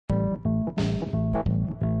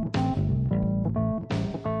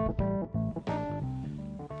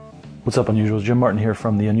What's up, Unusuals? Jim Martin here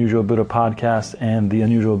from the Unusual Buddha podcast and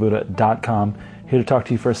theunusualbuddha.com. Here to talk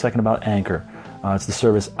to you for a second about Anchor. It's the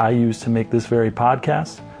service I use to make this very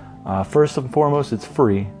podcast. First and foremost, it's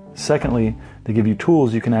free. Secondly, they give you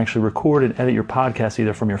tools you can actually record and edit your podcast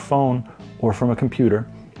either from your phone or from a computer.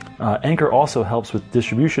 Anchor also helps with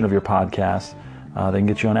distribution of your podcast. They can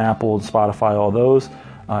get you on Apple, Spotify, all those.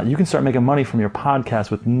 You can start making money from your podcast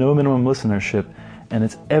with no minimum listenership, and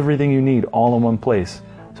it's everything you need all in one place.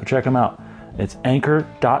 So check them out. It's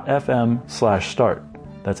anchor.fm/start.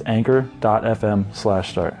 That's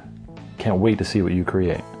anchor.fm/start. Can't wait to see what you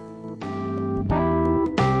create.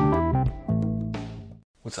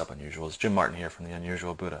 What's up, Unusuals? Jim Martin here from the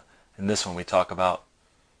Unusual Buddha. In this one we talk about,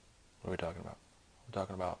 what are we talking about? We're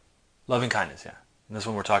talking about loving kindness, yeah. In this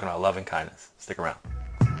one we're talking about loving kindness. Stick around.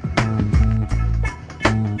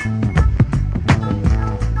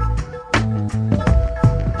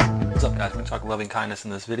 What's up, guys? We're going to talk loving kindness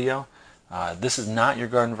in this video. This is not your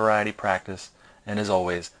garden variety practice, and as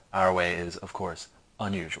always, our way is, of course,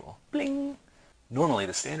 unusual. Bling! Normally,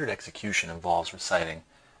 the standard execution involves reciting,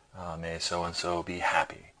 may so-and-so be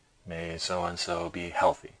happy, may so-and-so be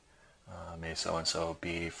healthy, may so-and-so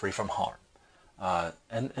be free from harm.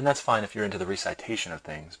 And that's fine if you're into the recitation of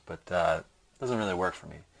things, but it doesn't really work for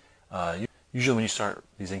me. Usually when you start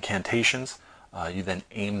these incantations, you then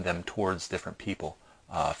aim them towards different people.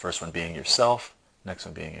 First one being yourself, next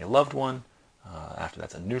one being a loved one, after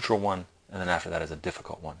that's a neutral one, and then after that is a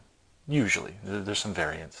difficult one. Usually. There's some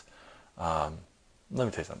variance. Let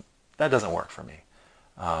me tell you something. That doesn't work for me.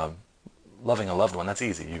 Loving a loved one, that's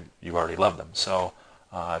easy. You already love them. So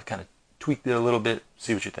I've kind of tweaked it a little bit.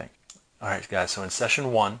 See what you think. All right, guys. So in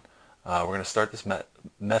session 1, we're going to start this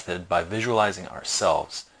method by visualizing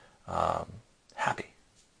ourselves happy.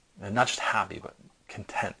 And not just happy, but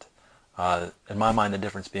content. In my mind, the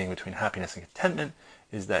difference being between happiness and contentment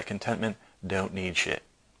is that contentment don't need shit.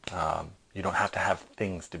 You don't have to have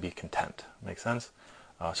things to be content. Make sense?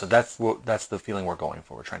 So that's the feeling we're going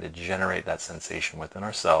for. We're trying to generate that sensation within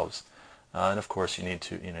ourselves. And of course, you need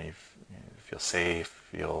to, you feel safe,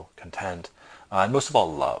 feel content, and most of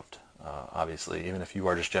all, loved. Obviously, even if you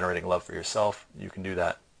are just generating love for yourself, you can do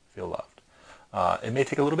that, feel loved. It may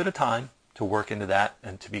take a little bit of time to work into that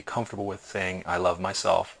and to be comfortable with saying, I love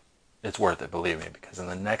myself. It's worth it, believe me, because in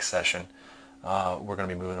the next session, we're going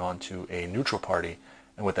to be moving on to a neutral party.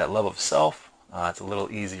 And with that love of self, it's a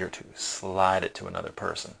little easier to slide it to another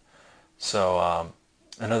person. So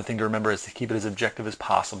another thing to remember is to keep it as objective as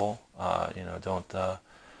possible. Don't,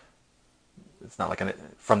 it's not like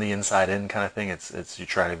from the inside in kind of thing. It's you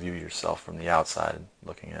try to view yourself from the outside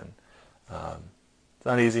looking in. It's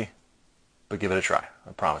not easy, but give it a try.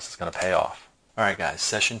 I promise it's going to pay off. All right, guys,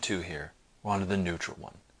 session 2 here. We're on to the neutral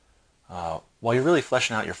one. While you're really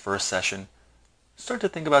fleshing out your first session, start to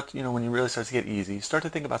think about, when you really start to get easy, start to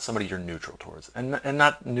think about somebody you're neutral towards. And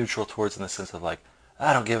not neutral towards in the sense of like,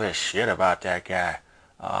 I don't give a shit about that guy.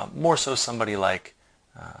 More so somebody like,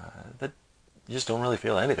 that you just don't really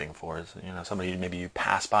feel anything for. Somebody maybe you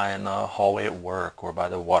pass by in the hallway at work or by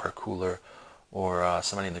the water cooler or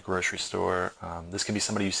somebody in the grocery store. This can be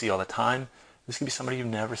somebody you see all the time. This can be somebody you've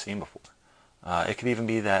never seen before. It could even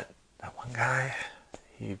be that one guy,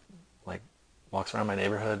 he walks around my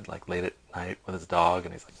neighborhood late at night with his dog,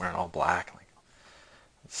 and he's wearing all black.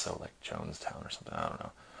 It's so Jonestown or something. I don't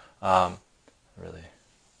know. Really,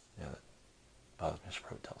 yeah, that bothers me. I should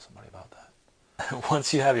probably tell somebody about that.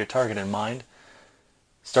 Once you have your target in mind,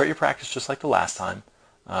 start your practice just like the last time.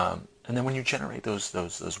 And then when you generate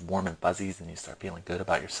those warm and fuzzies, and you start feeling good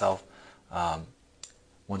about yourself,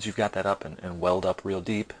 once you've got that up and welled up real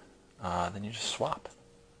deep, then you just swap.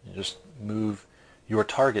 You just move your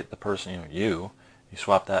target, the person, you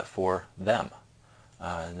swap that for them.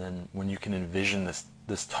 And then when you can envision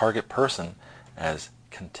this target person as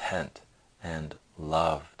content and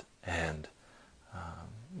loved, and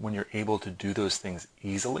when you're able to do those things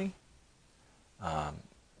easily,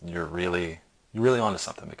 you're really onto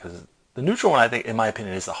something, because the neutral one, I think, in my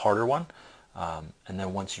opinion, is the harder one. And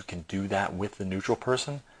then once you can do that with the neutral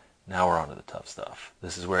person, now we're on to the tough stuff.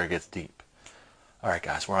 This is where it gets deep. All right,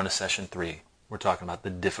 guys, we're on to session 3. We're talking about the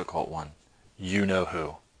difficult one. You know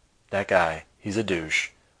who. That guy, he's a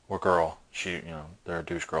douche. Or girl. There are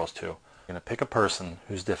douche girls too. You're going to pick a person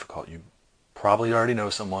who's difficult. You probably already know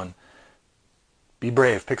someone. Be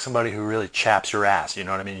brave. Pick somebody who really chaps your ass. You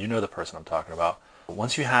know what I mean? You know the person I'm talking about.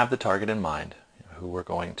 Once you have the target in mind, who we're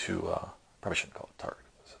going to, probably shouldn't call it target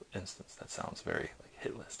in this instance. That sounds very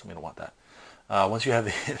hit list. We don't want that. Once you have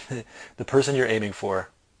the person you're aiming for,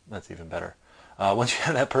 that's even better. Once you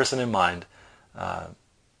have that person in mind,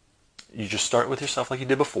 you just start with yourself like you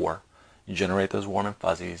did before, you generate those warm and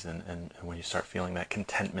fuzzies, and when you start feeling that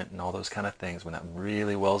contentment and all those kind of things, when that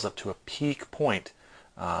really wells up to a peak point,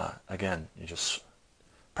 again, you just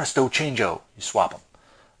presto changeo, you swap them.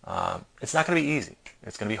 It's not going to be easy.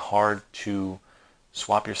 It's going to be hard to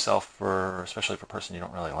swap yourself for, especially for a person you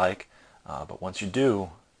don't really like. But once you do,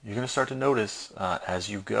 you're going to start to notice as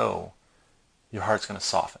you go, your heart's going to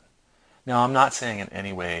soften. Now, I'm not saying in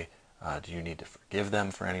any way do you need to forgive them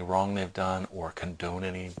for any wrong they've done or condone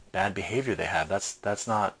any bad behavior they have. That's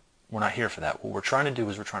not, we're not here for that. What we're trying to do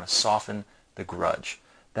is we're trying to soften the grudge.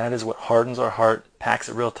 That is what hardens our heart, packs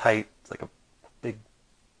it real tight. It's like a big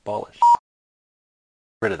ball of shit.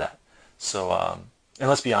 Get rid of that. So, and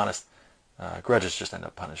let's be honest, grudges just end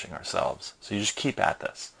up punishing ourselves. So you just keep at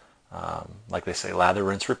this. Like they say, lather,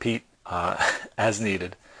 rinse, repeat, as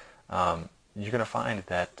needed. You're going to find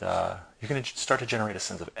that you're going to start to generate a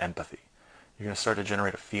sense of empathy. You're going to start to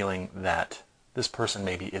generate a feeling that this person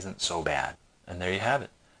maybe isn't so bad. And there you have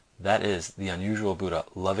it. That is the Unusual Buddha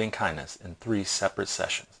Loving Kindness in 3 separate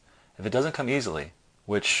sessions. If it doesn't come easily,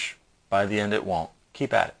 which by the end it won't,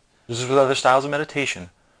 keep at it. Just as with other styles of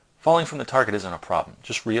meditation, falling from the target isn't a problem.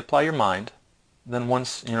 Just reapply your mind. Then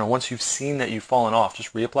once you've seen that you've fallen off,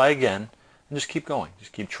 just reapply again and just keep going.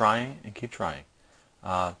 Just keep trying and keep trying.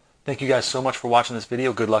 Thank you guys so much for watching this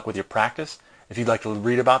video. Good luck with your practice. If you'd like to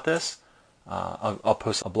read about this, I'll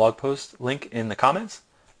post a blog post link in the comments,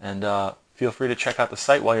 and feel free to check out the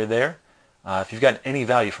site while you're there. If you've gotten any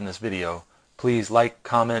value from this video, please like,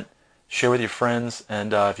 comment, share with your friends,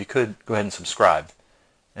 and if you could, go ahead and subscribe.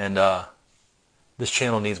 And this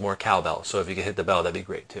channel needs more cowbell, so if you could hit the bell, that'd be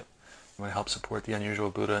great too. You want to help support the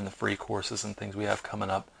Unusual Buddha and the free courses and things we have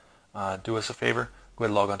coming up, do us a favor. Go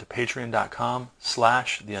ahead and log on to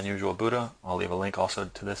patreon.com/theunusualbuddha. I'll leave a link also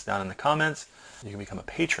to this down in the comments. You can become a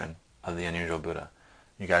patron of the Unusual Buddha.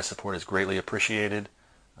 You guys' support is greatly appreciated.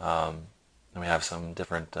 And we have some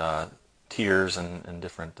different tiers and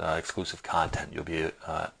different exclusive content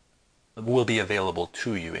will be available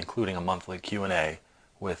to you, including a monthly Q&A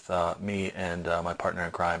with me and my partner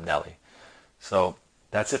in crime, Nelly. So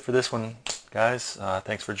that's it for this one, guys.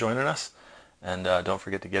 Thanks for joining us. And don't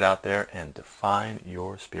forget to get out there and define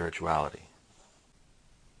your spirituality.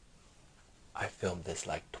 I filmed this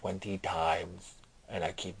like 20 times, and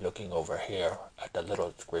I keep looking over here at the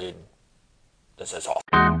little screen. This is all.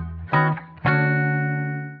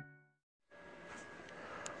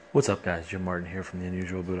 What's up, guys? Jim Martin here from The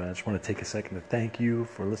Unusual Buddha. I just want to take a second to thank you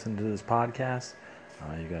for listening to this podcast.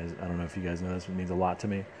 You guys, I don't know if you guys know this, but it means a lot to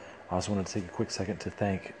me. I also want to take a quick second to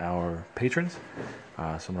thank our patrons.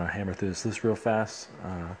 So I'm going to hammer through this list real fast.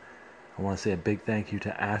 I want to say a big thank you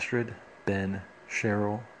to Astrid, Ben,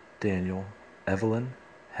 Cheryl, Daniel, Evelyn,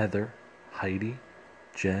 Heather, Heidi,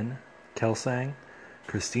 Jen, Kelsang,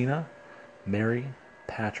 Christina, Mary,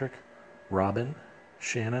 Patrick, Robin,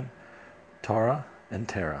 Shannon, Tara, and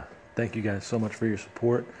Tara. Thank you guys so much for your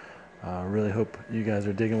support. Really hope you guys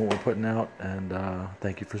are digging what we're putting out, and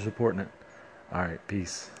thank you for supporting it. All right,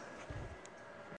 peace.